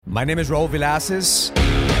My name is Raul Villacis,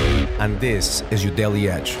 and this is your Daily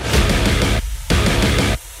Edge.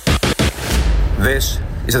 This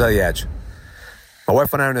is the Daily Edge. My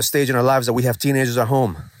wife and I are in a stage in our lives that we have teenagers at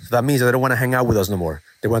home. So that means that they don't want to hang out with us no more.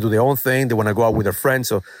 They want to do their own thing. They want to go out with their friends.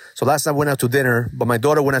 So last night we went out to dinner, but my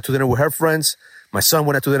daughter went out to dinner with her friends. My son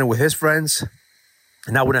went out to dinner with his friends.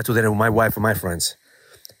 And now we went out to dinner with my wife and my friends.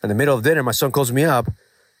 In the middle of dinner, my son calls me up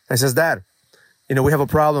and says, Dad, we have a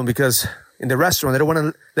problem because in the restaurant, they don't want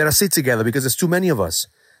to let us sit together because there's too many of us.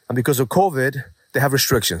 And because of COVID, they have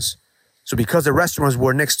restrictions. So because the restaurants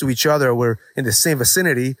were next to each other, we're in the same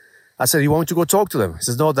vicinity, I said, you want me to go talk to them? He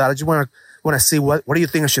says, no, Dad, I just want to see what do you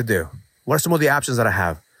think I should do? What are some of the options that I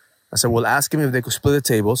have? I said, well, ask him if they could split the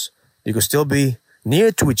tables. You could still be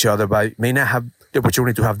near to each other, but may not have the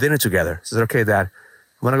opportunity to have dinner together. He says, okay, Dad,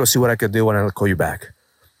 I'm going to go see what I could do and I'll call you back.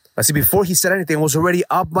 I see, before he said anything, I was already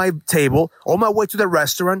up my table, on my way to the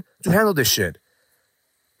restaurant to handle this shit.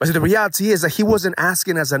 But see, the reality is that he wasn't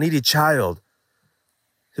asking as a needy child.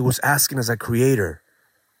 He was asking as a creator.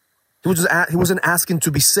 He wasn't asking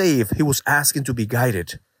to be saved. He was asking to be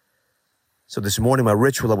guided. So this morning, my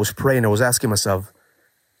ritual, I was praying. I was asking myself,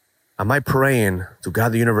 am I praying to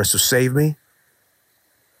God, the universe, to save me?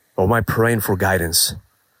 Or am I praying for guidance?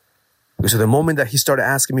 Because at the moment that he started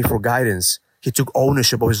asking me for guidance, he took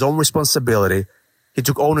ownership of his own responsibility. He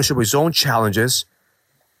took ownership of his own challenges.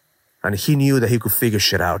 And he knew that he could figure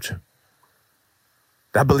shit out.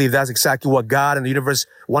 I believe that's exactly what God and the universe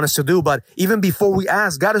want us to do. But even before we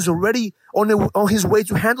ask, God is already on his way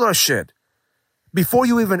to handle our shit. Before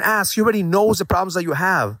you even ask, he already knows the problems that you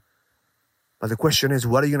have. But the question is,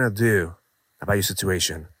 what are you going to do about your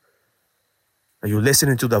situation? Are you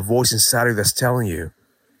listening to the voice inside of you that's telling you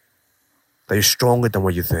that you're stronger than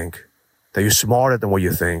what you think? That you're smarter than what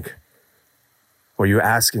you think? Or you're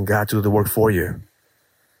asking God to do the work for you?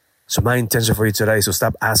 So my intention for you today is to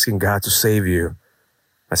stop asking God to save you.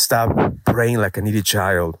 And stop praying like a needy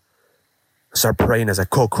child. Start praying as a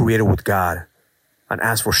co-creator with God. And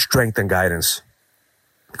ask for strength and guidance.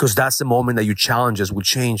 Because that's the moment that your challenges will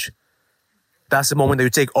change. That's the moment that you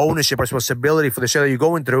take ownership, responsibility for the shit that you're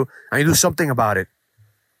going through, and you do something about it.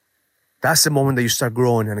 That's the moment that you start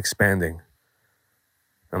growing and expanding.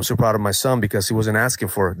 I'm so proud of my son because he wasn't asking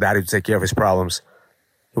for daddy to take care of his problems.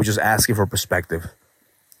 He was just asking for perspective.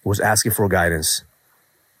 He was asking for guidance.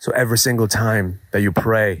 So every single time that you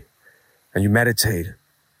pray and you meditate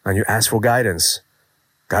and you ask for guidance,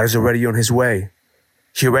 God is already on his way.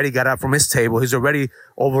 He already got up from his table. He's already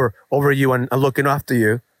over you and looking after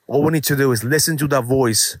you. All we need to do is listen to that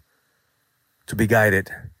voice to be guided.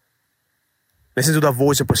 Listen to that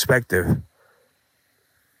voice of perspective.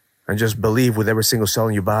 And just believe with every single cell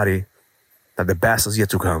in your body that the best is yet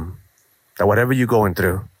to come. That whatever you're going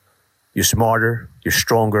through, you're smarter, you're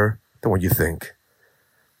stronger than what you think.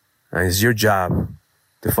 And it's your job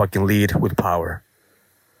to fucking lead with power.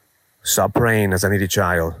 Stop praying as a needy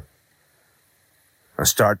child. And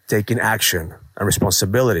start taking action and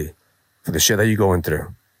responsibility for the shit that you're going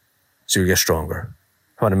through. So you get stronger.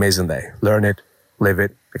 Have an amazing day. Learn it, live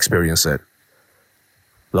it, experience it.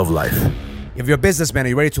 Love life. If you're a businessman and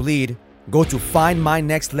you're ready to lead, go to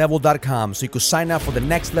findmynextlevel.com so you can sign up for the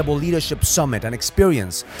Next Level Leadership Summit, an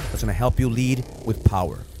experience that's going to help you lead with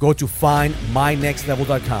power. Go to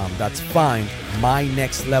findmynextlevel.com. That's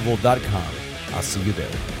findmynextlevel.com. I'll see you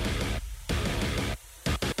there.